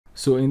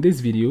So in this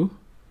video,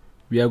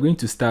 we are going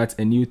to start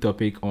a new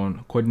topic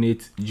on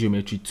coordinate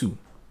geometry 2.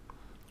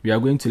 We are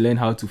going to learn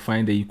how to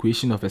find the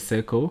equation of a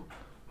circle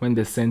when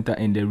the center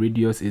and the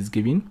radius is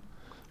given.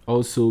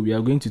 Also, we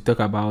are going to talk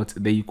about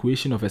the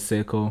equation of a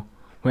circle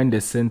when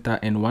the center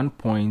and one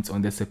point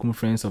on the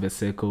circumference of a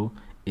circle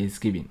is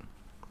given.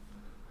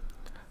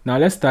 Now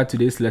let's start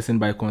today's lesson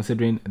by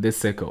considering this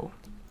circle.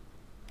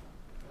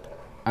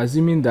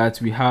 Assuming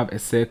that we have a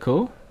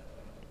circle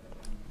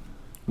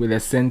with a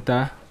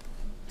center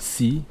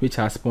C which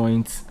has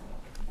points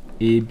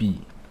A,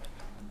 B,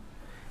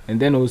 and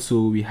then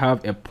also we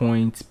have a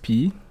point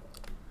P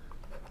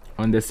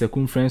on the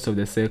circumference of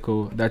the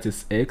circle, that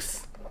is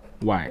X,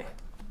 Y.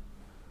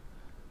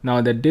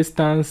 Now the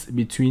distance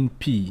between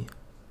P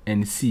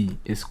and C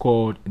is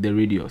called the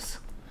radius.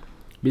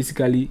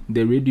 Basically,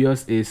 the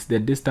radius is the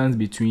distance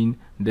between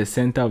the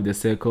center of the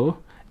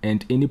circle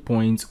and any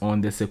point on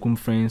the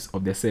circumference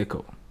of the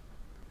circle.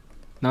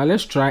 Now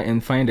let's try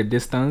and find the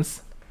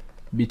distance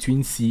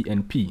between C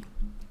and P.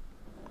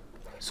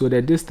 So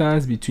the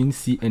distance between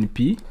C and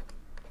P,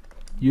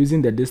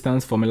 using the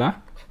distance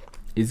formula,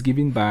 is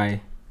given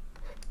by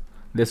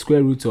the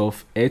square root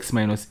of x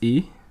minus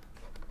a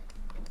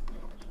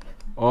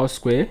all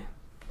square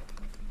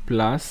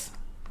plus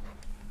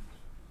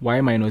y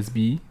minus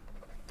b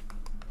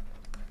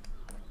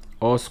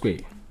all square.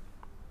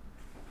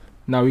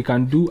 Now we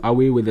can do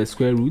away with the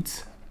square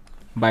roots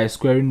by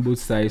squaring both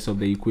sides of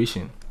the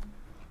equation.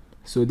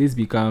 So this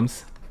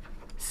becomes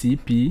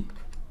CP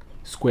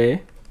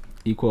square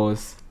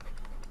equals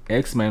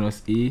x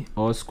minus a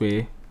all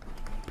square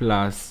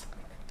plus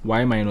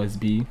y minus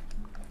b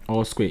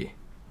all square.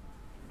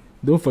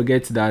 Don't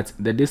forget that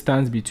the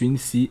distance between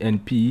C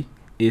and P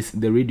is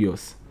the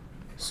radius.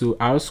 So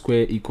r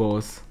square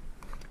equals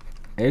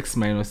x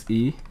minus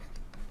a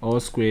all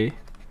square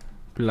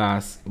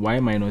plus y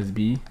minus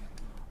b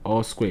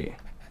all square.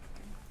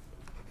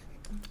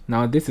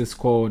 Now this is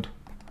called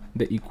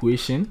the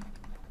equation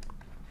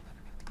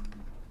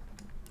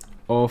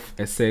of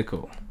a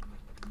circle.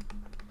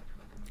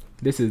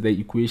 This is the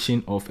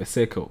equation of a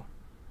circle.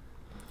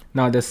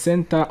 Now the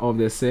center of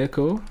the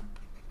circle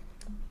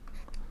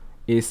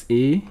is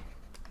A,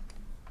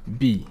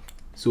 B.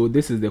 So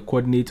this is the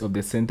coordinate of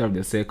the center of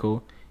the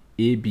circle,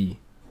 AB.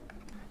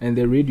 And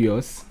the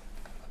radius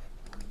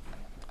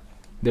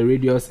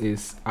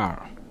is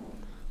R.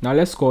 Now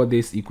let's call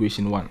this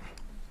equation 1.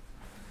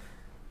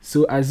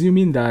 So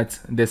assuming that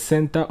the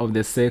center of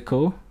the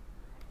circle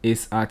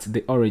is at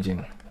the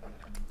origin,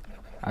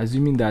 that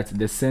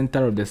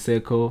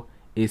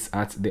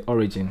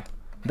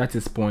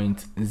is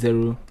point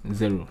 0,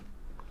 0.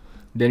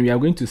 Then we are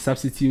going to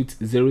substitute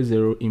 0,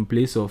 0 in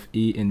place of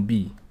A and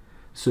B.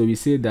 So we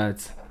say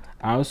that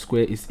R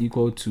square is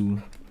equal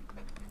to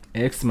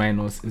x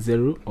minus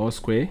 0 all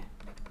square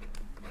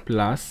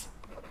plus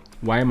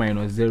y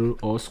minus 0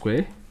 all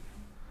square.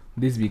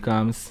 This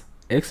becomes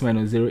x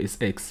minus 0 is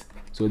x,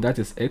 so that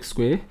is x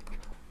square.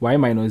 Y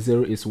minus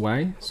 0 is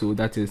y, so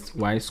that is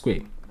y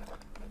square.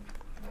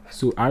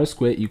 So R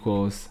square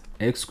equals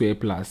x square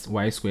plus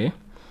y square.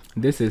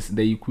 This is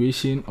the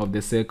equation of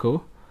the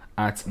circle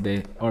at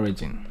the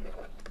origin.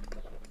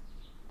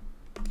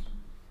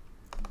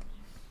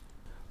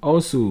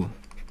 Also,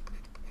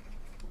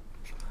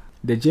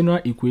 the general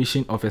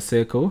equation of a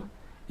circle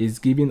is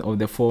given of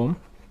the form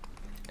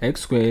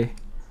x square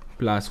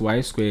plus y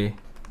square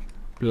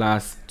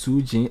plus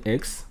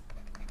 2gx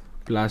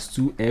plus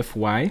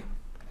 2fy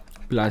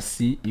plus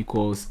c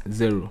equals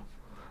 0.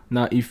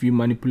 Now if we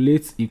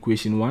manipulate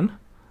equation 1,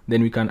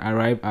 then we can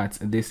arrive at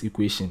this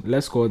equation.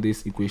 Let's call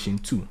this equation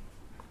 2.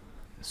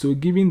 So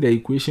given the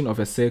equation of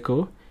a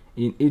circle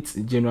in its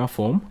general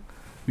form,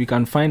 we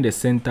can find the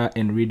center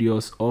and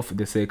radius of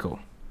the circle.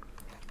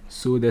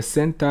 So the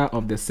center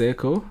of the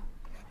circle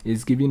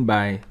is given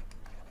by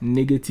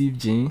negative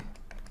g,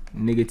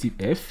 negative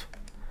f,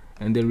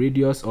 and the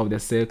radius of the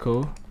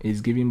circle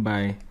is given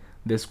by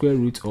the square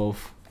root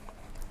of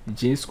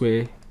j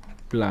square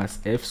plus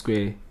f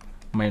square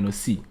minus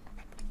c.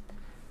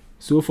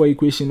 So for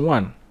equation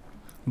 1,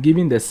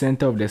 given the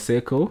center of the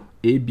circle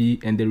AB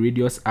and the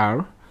radius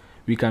r,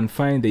 we can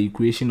find the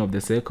equation of the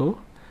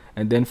circle.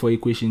 And then for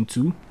equation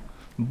 2,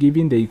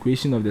 given the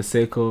equation of the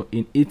circle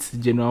in its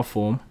general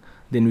form,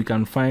 then we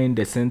can find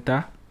the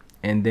center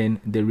and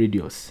then the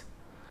radius.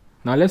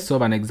 Now let's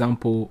solve an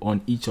example on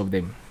each of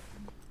them.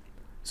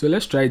 So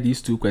let's try these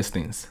two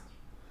questions.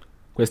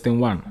 Question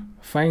 1,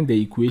 find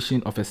the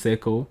equation of a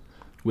circle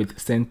with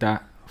center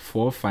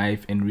 4,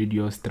 5 and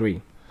radius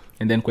 3.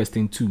 And then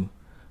question 2,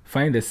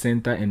 find the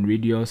center and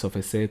radius of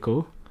a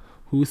circle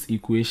whose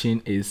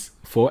equation is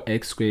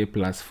 4x squared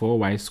plus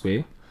 4y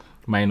squared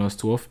minus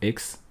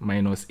 12x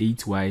minus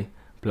 8y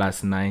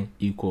plus 9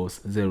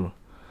 equals 0.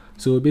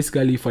 So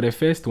basically for the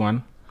first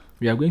one,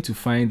 we are going to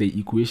find the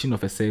equation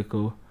of a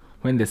circle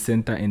when the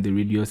center and the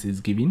radius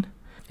is given.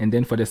 And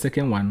then for the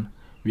second one,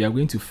 we are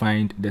going to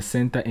find the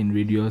center and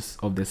radius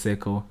of the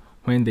circle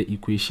when the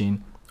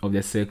equation of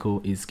the circle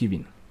is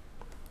given.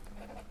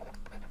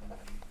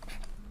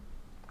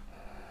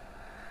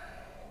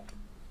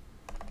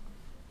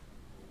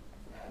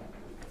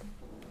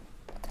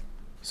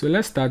 So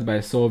let's start by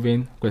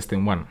solving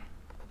question 1.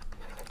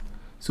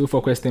 So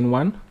for question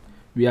 1,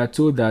 we are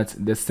told that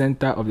the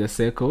center of the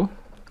circle,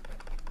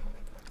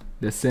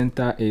 the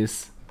center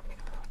is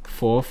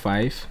 4,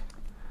 5,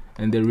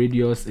 and the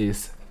radius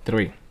is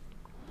 3.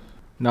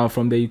 Now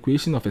from the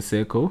equation of a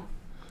circle,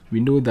 we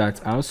know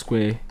that r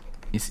square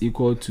is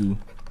equal to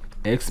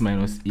x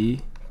minus a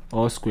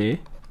all square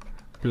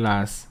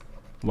plus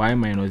y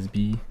minus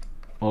b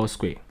all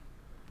square.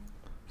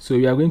 So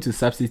we are going to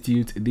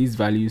substitute these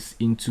values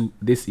into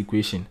this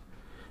equation.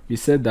 We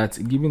said that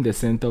given the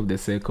center of the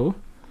circle,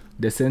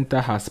 the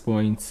center has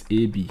points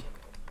a, b.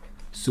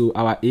 So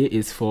our a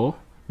is 4,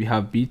 we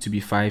have b to be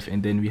 5,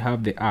 and then we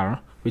have the r,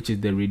 which is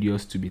the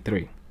radius, to be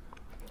 3.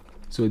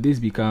 So this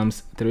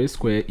becomes 3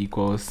 square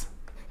equals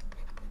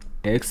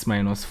x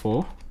minus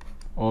 4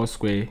 all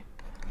square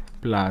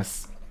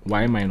plus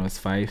y minus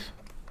 5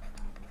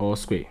 all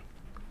square.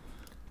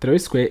 3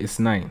 square is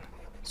 9,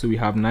 so we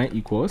have 9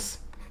 equals.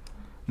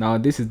 Now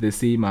this is the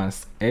same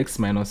as x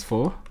minus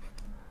 4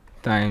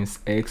 times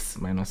x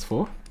minus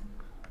 4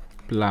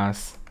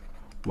 plus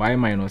y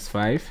minus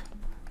 5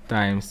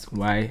 times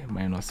y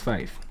minus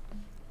 5.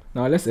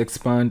 Now let's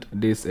expand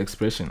this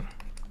expression.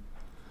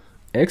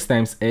 X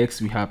times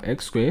x, we have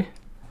x square.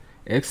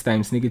 X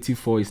times negative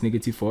 4 is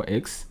negative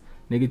 4x.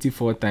 Negative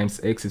 4 times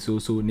x is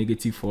also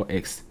negative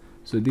 4x.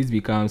 So this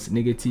becomes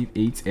negative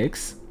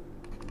 8x.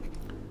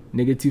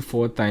 Negative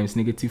 4 times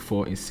negative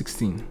 4 is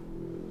 16.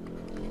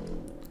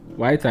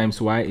 Y times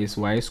y is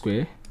y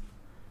square.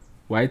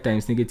 Y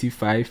times negative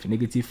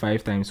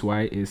 5 times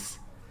y is,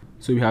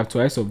 so we have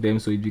twice of them,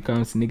 so it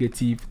becomes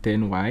negative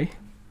 10y.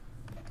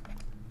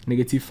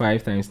 Negative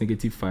 5 times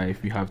negative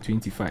 5, we have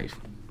 25.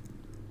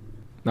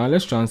 Now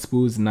let's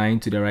transpose 9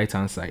 to the right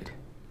hand side.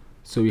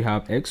 So we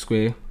have x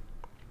square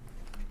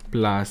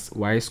plus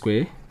y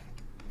square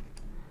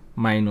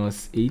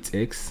minus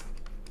 8x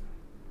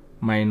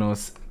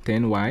minus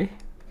 10y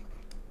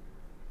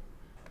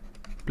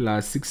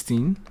plus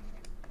 16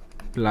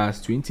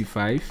 plus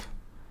 25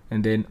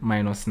 and then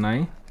minus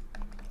 9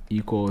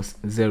 equals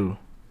 0.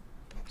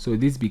 So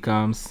this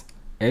becomes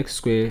x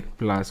square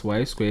plus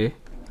y square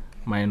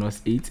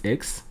minus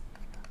 8x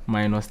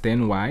minus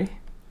 10y.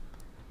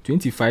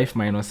 25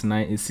 minus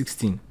 9 is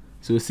 16.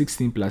 So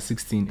 16 plus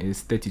 16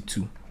 is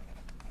 32.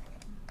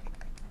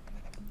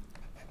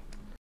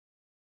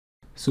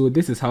 So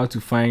this is how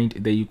to find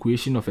the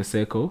equation of a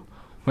circle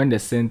when the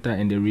center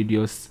and the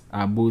radius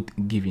are both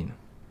given.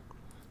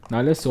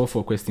 Now let's solve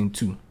for question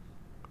 2.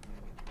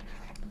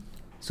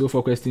 So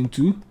for question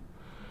 2,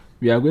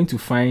 we are going to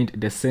find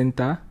the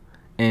center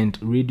and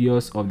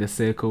radius of the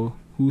circle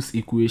whose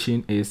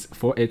equation is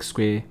 4x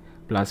squared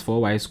plus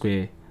 4y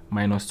squared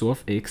minus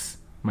 12x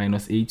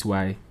minus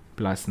 8y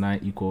plus 9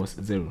 equals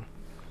 0.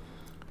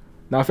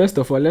 Now first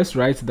of all, let's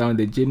write down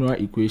the general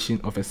equation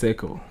of a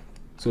circle.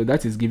 So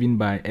that is given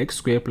by x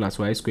squared plus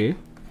y squared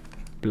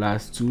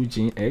plus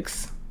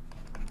 2gx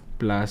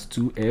plus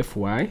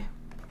 2fy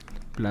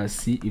plus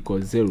c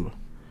equals 0.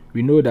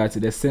 We know that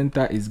the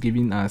center is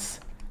given as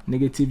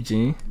negative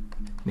g,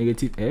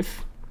 negative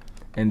f,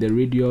 and the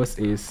radius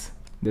is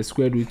the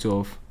square root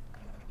of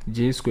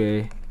j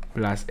squared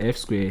plus f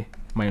squared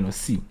minus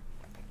c.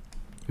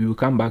 We will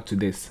come back to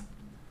this.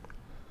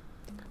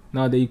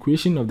 Now the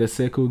equation of the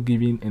circle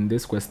given in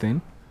this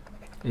question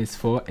is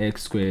 4x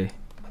squared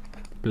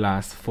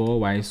plus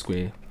 4y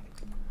squared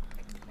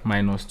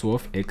minus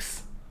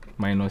 12x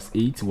minus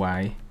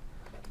 8y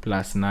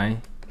plus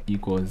 9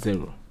 equals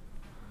 0.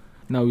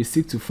 Now we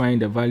seek to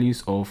find the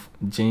values of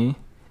j,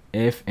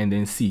 f, and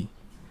then c.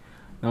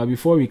 Now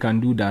before we can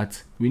do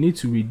that, we need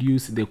to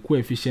reduce the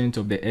coefficient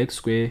of the x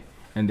squared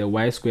and the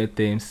y squared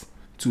terms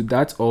to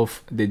that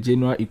of the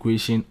general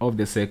equation of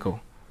the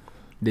circle.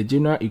 The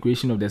general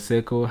equation of the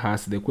circle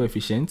has the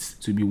coefficients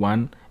to be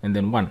 1 and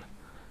then 1.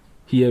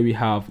 Here we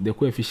have the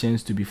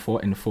coefficients to be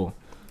 4 and 4.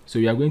 So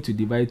we are going to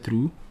divide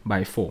through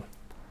by 4.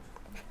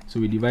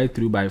 So we divide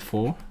through by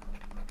 4.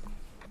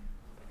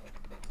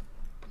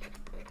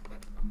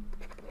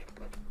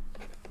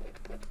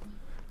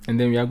 And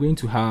then we are going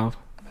to have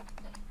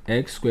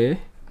x squared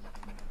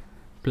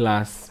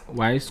plus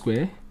y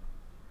squared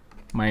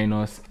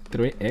minus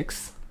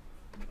 3x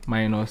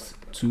minus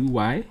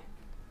 2y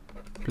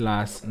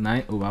plus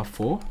 9 over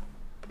 4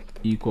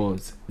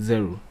 equals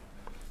 0.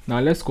 Now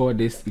let's call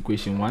this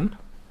equation 1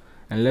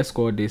 and let's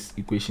call this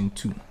equation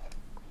 2.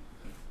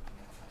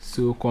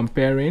 So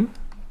comparing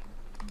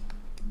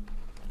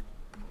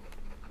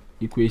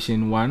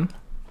equation 1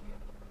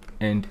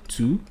 and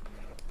 2,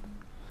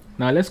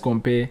 now let's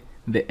compare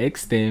the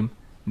x term,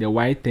 the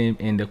y term,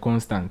 and the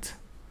constant.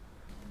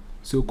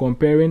 So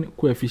comparing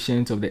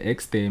coefficients of the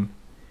x term,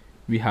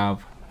 we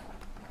have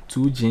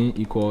 2g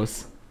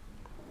equals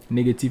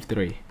negative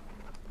 3.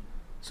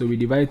 So we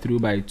divide through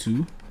by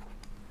 2,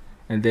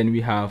 and then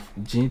we have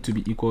g to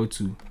be equal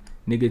to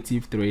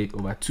negative 3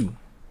 over 2.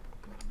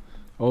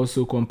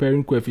 Also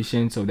comparing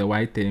coefficients of the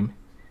y term,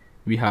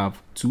 we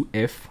have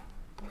 2f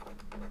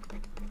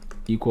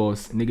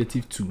equals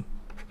negative 2.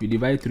 We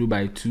divide through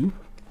by 2,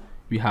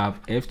 we have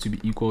f to be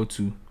equal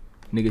to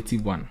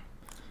negative 1.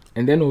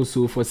 And then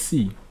also for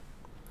C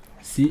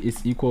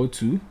is equal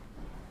to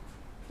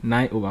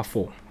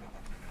 9/4.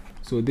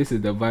 So this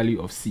is the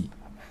value of C.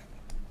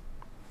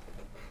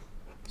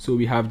 So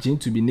we have G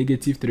to be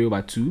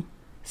 -3/2,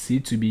 C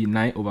to be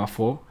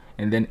 9/4,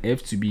 and then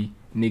F to be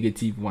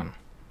 -1.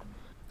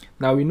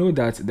 Now we know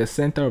that the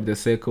center of the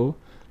circle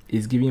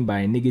is given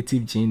by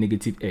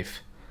 -G,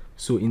 -F.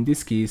 So in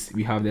this case,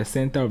 we have the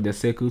center of the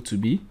circle to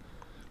be,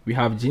 we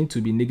have G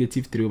to be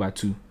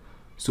 -3/2.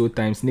 So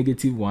times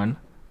 -1,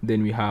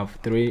 then we have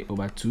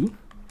 3/2.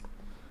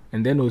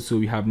 And then also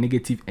we have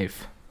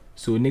 -F.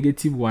 So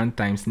 -1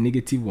 times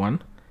 -1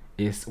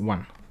 is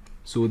 1.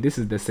 So this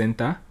is the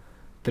center,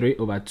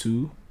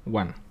 3/2,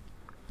 1.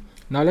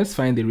 Now let's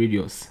find the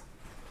radius.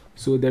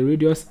 So the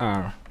radius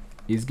R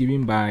is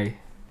given by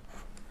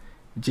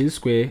G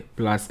square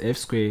plus F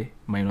square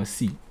minus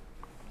C.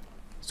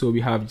 So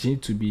we have G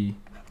to be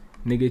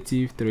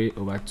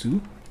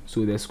 -3/2,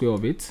 so the square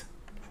of it,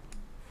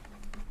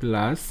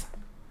 plus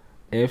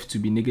F to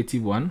be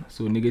 -1,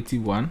 so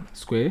 -1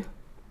 square,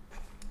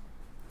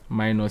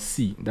 minus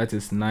C, that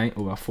is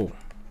 9/4.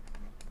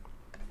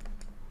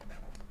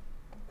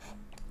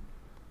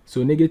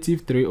 So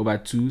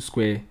 -3/2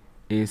 square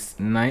is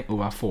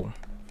 9/4.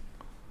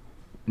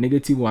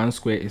 -1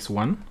 square is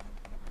 1.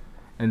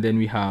 And then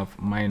we have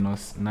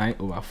minus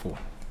 9/4.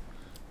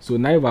 So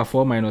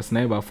 9/4 minus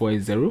 9/4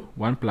 is 0.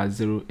 1 plus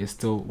 0 is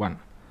still 1.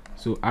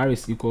 So R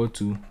is equal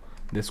to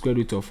the square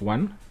root of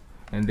 1.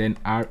 And then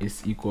R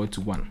is equal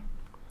to 1.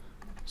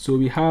 So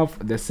we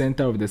have the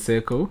center of the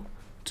circle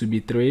to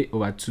be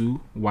 3/2,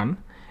 1.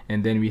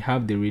 And then we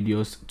have the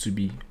radius to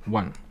be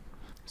 1.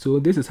 So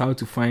this is how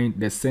to find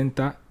the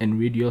center and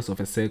radius of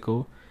a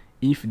circle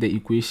if the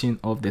equation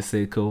of the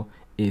circle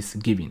is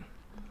given.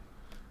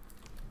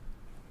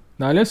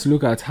 Now let's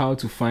look at how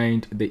to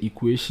find the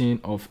equation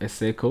of a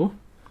circle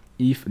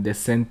if the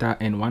center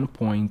and one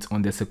point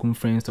on the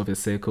circumference of a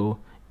circle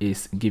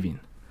is given.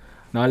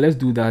 Now let's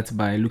do that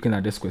by looking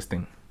at this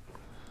question.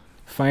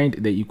 Find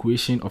the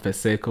equation of a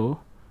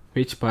circle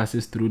which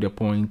passes through the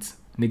point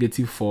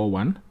 -4,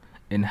 1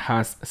 and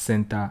has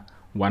center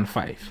 1,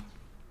 5.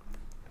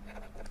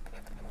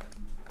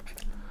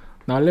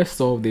 Now let's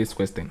solve this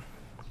question.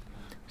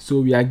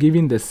 So we are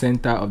given the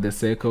center of the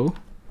circle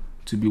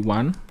to be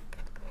 1,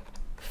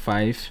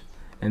 5,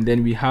 and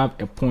then we have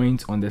a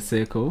point on the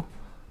circle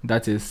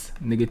that is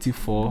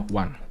 -4,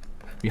 1.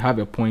 We have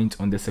a point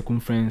on the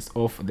circumference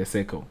of the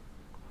circle.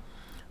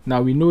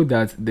 Now we know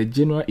that the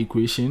general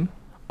equation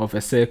of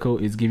a circle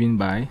is given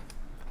by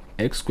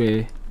x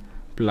squared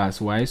plus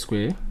y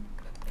squared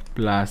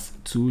plus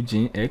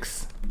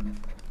 2gx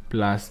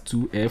plus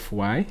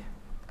 2fy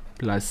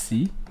plus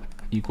c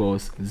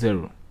equals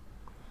 0.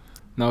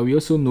 Now we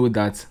also know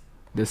that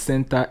the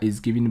center is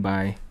given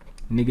by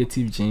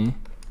 -G,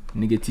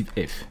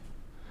 -F.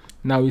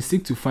 Now we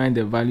seek to find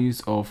the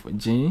values of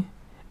G,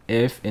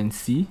 F, and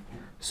C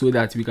so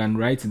that we can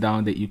write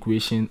down the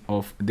equation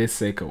of this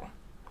circle.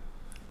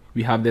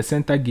 We have the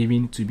center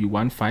given to be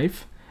 1,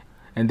 5,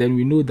 and then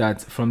we know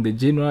that from the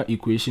general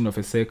equation of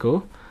a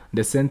circle,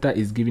 the center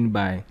is given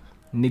by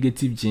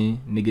 -G,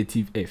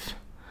 -F.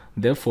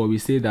 Therefore, we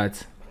say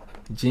that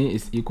G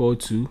is equal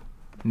to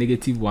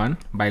 -1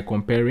 by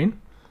comparing,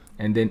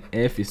 and then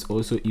F is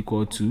also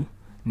equal to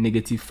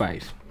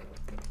 -5.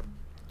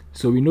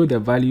 So we know the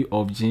value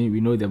of G,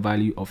 we know the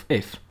value of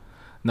F.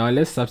 Now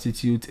let's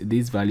substitute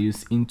these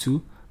values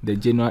into the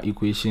general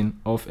equation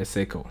of a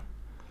circle.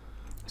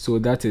 So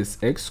that is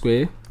x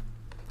squared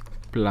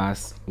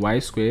plus y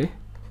squared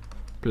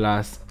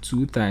plus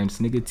 2 times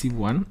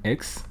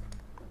 -1x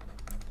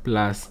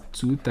plus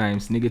 2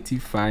 times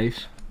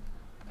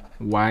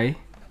 -5y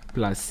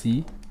plus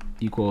c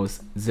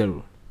equals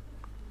 0.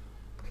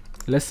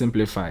 Let's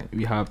simplify.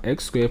 We have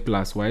x squared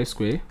plus y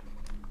squared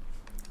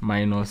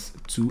minus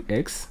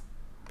 2x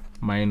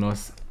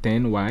minus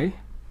 10y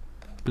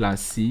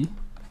plus c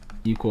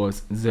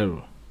equals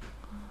 0.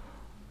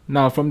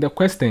 Now from the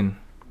question,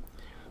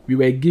 we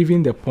were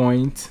given the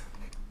point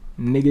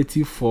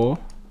 -4,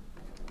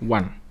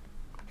 1.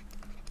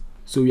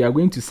 So we are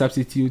going to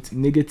substitute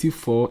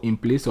 -4 in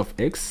place of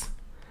x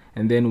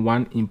and then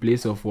 1 in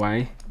place of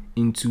y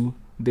into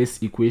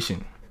this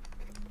equation.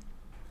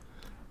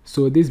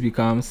 So this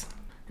becomes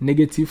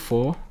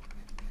 -4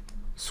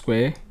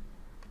 square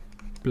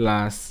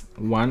plus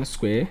 1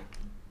 square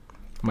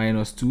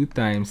minus 2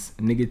 times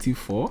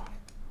 -4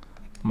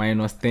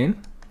 minus 10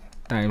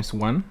 times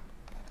 1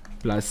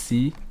 plus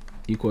c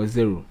equals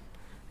 0.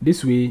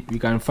 This way we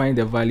can find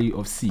the value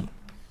of c.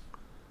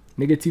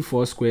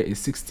 -4 square is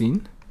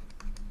 16.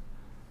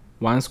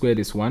 1 squared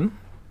is 1.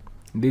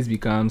 This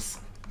becomes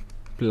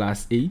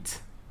plus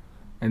 8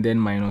 and then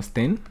minus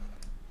 10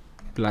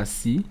 plus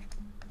c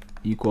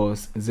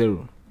equals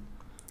 0.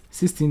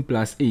 16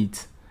 plus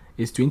 8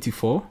 is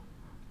 24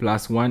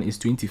 plus 1 is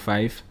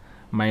 25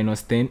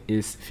 minus 10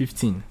 is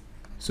 15.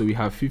 So we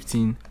have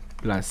 15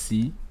 plus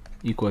c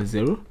equals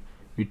 0.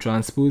 We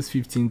transpose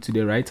 15 to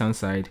the right hand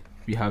side.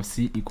 We have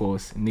c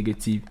equals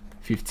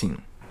 -15.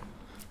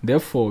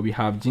 Therefore, we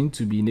have G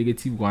to be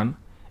 -1,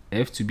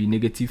 F to be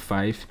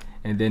 -5,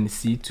 and then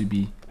c to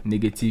be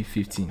negative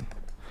 15.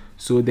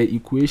 So the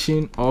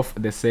equation of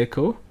the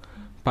circle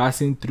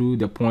passing through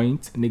the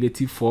point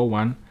negative 4,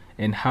 1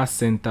 and has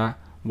center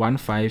 1,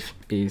 5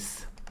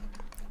 is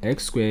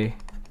x squared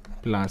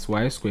plus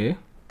y squared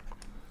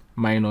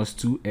minus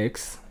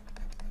 2x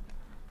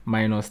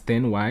minus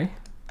 10y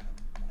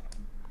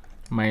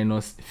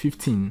minus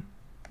 15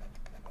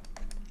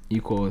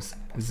 equals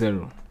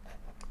 0.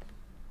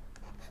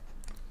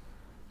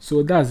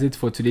 So that's it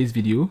for today's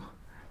video.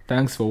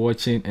 Thanks for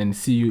watching and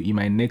see you in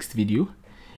my next video.